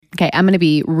Okay, I'm going to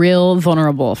be real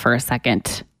vulnerable for a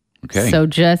second. Okay. So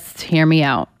just hear me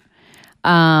out.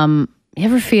 You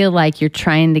ever feel like you're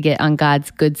trying to get on God's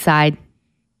good side?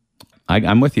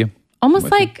 I'm with you.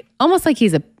 Almost like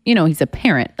he's a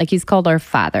parent, like he's called our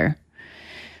father.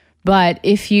 But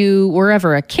if you were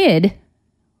ever a kid,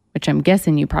 which I'm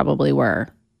guessing you probably were,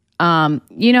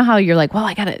 you know how you're like, well,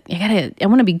 I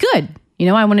want to be good.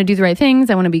 I want to do the right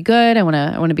things. I want to be good. I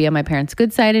want to be on my parents'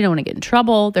 good side. I don't want to get in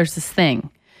trouble. There's this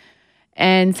thing.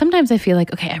 And sometimes I feel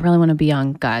like, okay, I really want to be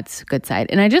on God's good side.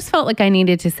 And I just felt like I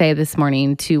needed to say this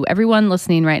morning to everyone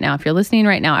listening right now, if you're listening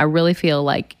right now, I really feel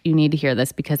like you need to hear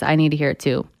this because I need to hear it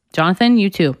too. Jonathan, you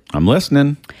too. I'm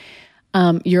listening.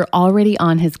 You're already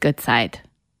on his good side.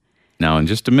 Now, in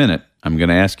just a minute, I'm going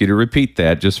to ask you to repeat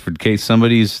that just in case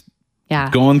somebody's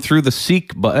going through the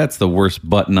seek, but that's the worst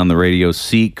button on the radio,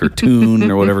 seek or tune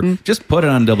or whatever. Just put it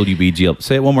on WBGL.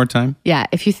 Say it one more time. Yeah,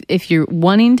 if you're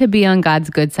wanting to be on God's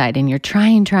good side and you're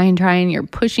trying, you're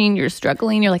pushing, you're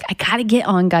struggling, you're like, I got to get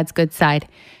on God's good side.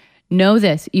 Know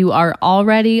this, you are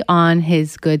already on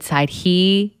his good side.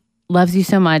 He loves you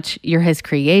so much. You're his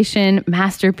creation,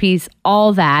 masterpiece,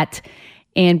 all that.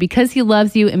 And because he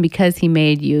loves you and because he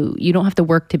made you, you don't have to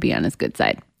work to be on his good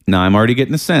side. Now, I'm already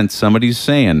getting a sense. Somebody's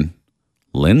saying,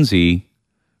 Lindsay,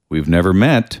 we've never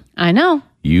met. I know.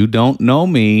 You don't know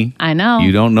me. I know.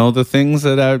 You don't know the things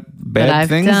that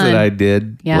I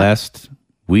did last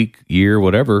week, year,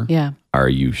 whatever. Yeah. Are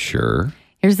you sure?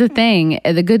 Here's the thing.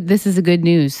 This is the good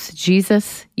news.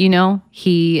 Jesus,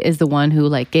 he is the one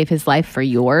who gave his life for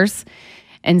yours.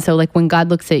 And so when God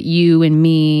looks at you and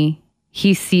me,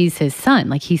 he sees his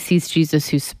son. He sees Jesus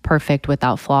who's perfect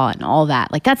without flaw and all that.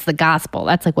 That's the gospel.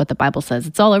 That's what the Bible says.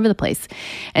 It's all over the place.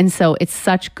 And so it's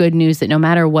such good news that no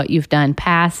matter what you've done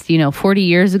past, 40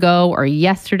 years ago or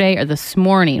yesterday or this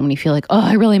morning, when you feel like, oh,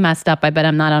 I really messed up. I bet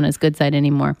I'm not on his good side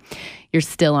anymore. You're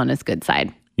still on his good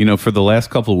side. For the last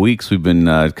couple of weeks, we've been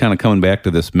kind of coming back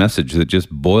to this message that just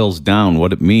boils down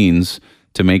what it means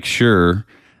to make sure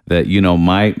that,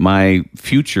 my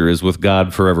future is with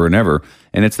God forever and ever.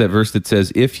 And it's that verse that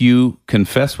says, if you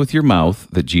confess with your mouth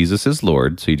that Jesus is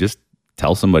Lord, so you just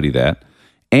tell somebody that,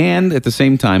 and at the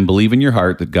same time believe in your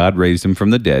heart that God raised him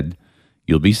from the dead,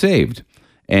 you'll be saved.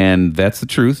 And that's the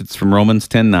truth. It's from Romans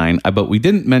 10:9. But we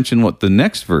didn't mention what the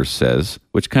next verse says,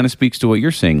 which kind of speaks to what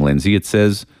you're saying, Lindsay. It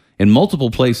says, in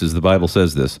multiple places, the Bible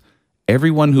says this,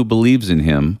 everyone who believes in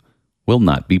him will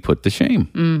not be put to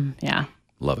shame. Yeah.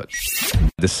 Love it.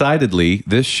 Decidedly,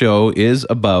 this show is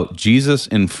about Jesus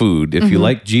and food. If you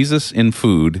like Jesus and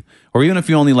food, or even if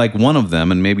you only like one of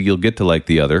them and maybe you'll get to like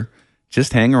the other,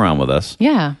 just hang around with us.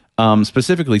 Yeah.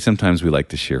 Specifically, sometimes we like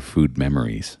to share food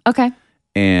memories. Okay.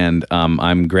 And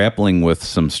I'm grappling with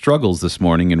some struggles this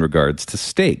morning in regards to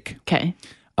steak. Okay.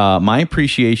 My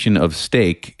appreciation of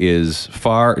steak is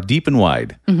far deep and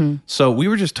wide. So we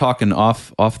were just talking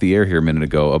off the air here a minute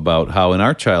ago about how in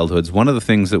our childhoods, one of the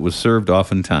things that was served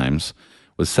oftentimes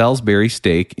was Salisbury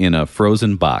steak in a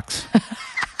frozen box.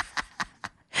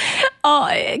 Oh,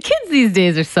 kids these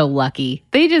days are so lucky.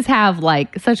 They just have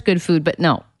such good food. But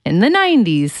no, in the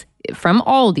 90s from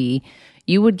Aldi,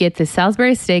 you would get the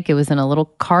Salisbury steak. It was in a little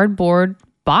cardboard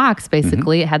box,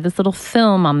 basically. It had this little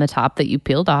film on the top that you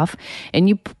peeled off, and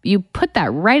you put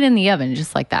that right in the oven,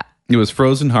 just like that. It was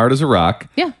frozen hard as a rock.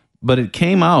 Yeah. But it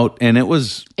came out, and it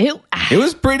was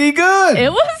pretty good.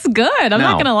 It was good. I'm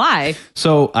not going to lie.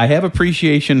 So I have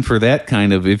appreciation for that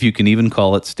kind of, if you can even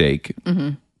call it steak.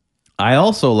 I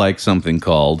also like something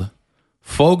called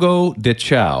Fogo de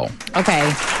Chao. Okay.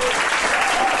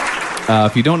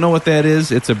 If you don't know what that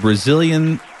is, it's a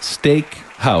Brazilian steak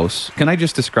house. Can I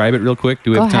just describe it real quick?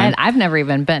 Do we have time? Go ahead. I've never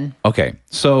even been. Okay.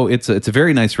 So it's a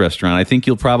very nice restaurant. I think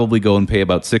you'll probably go and pay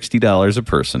about $60 a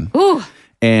person. Ooh.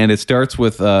 And it starts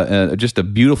with just a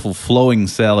beautiful flowing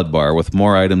salad bar with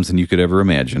more items than you could ever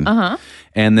imagine.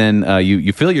 And then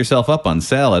you fill yourself up on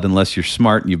salad unless you're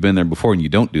smart and you've been there before and you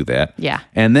don't do that. Yeah.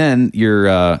 And then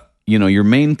your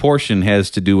main portion has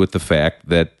to do with the fact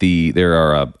that there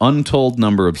are an untold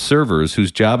number of servers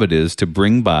whose job it is to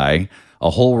bring by a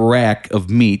whole rack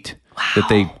of meat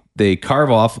that they carve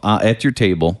off at your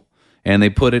table, and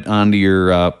they put it onto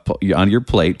your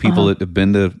plate. People that have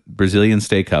been to Brazilian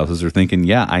steakhouses are thinking,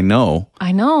 "Yeah, I know,"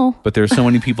 but there's so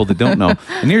many people that don't know.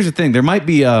 And here's the thing: there might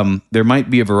be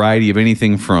a variety of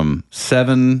anything from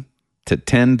 7 to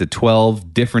 10 to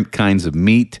 12 different kinds of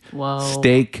meat,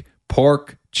 steak,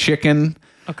 pork, chicken.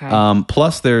 Okay.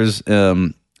 Plus, there's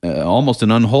almost an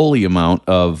unholy amount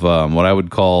of what I would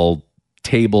call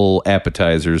table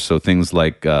appetizers, so things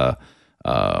like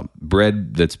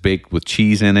bread that's baked with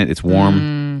cheese in it. It's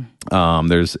warm.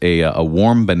 There's a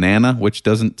warm banana, which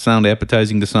doesn't sound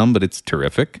appetizing to some, but it's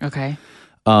terrific. Okay.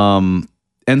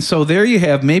 And so there you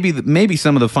have maybe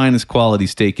some of the finest quality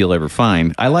steak you'll ever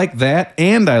find. I like that,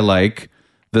 and I like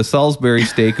the Salisbury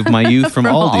steak of my youth from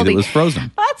Aldi that was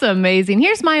frozen. That's amazing.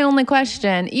 Here's my only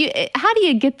question. How do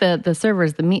you get the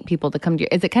servers, the meat people to come to you?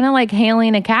 Is it kind of like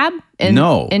hailing a cab in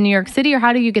New York City, or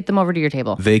how do you get them over to your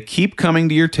table? They keep coming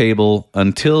to your table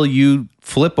until you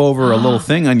flip over a little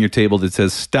thing on your table that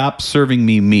says, "Stop serving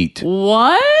me meat."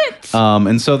 What?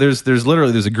 And so there's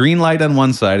a green light on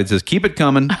one side. It says, "Keep it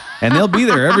coming," and they'll be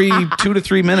there every 2 to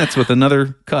 3 minutes with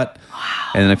another cut.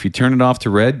 And then if you turn it off to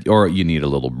red, or you need a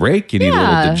little break, you need a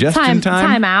little digestion time.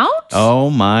 Time out.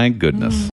 Oh my goodness.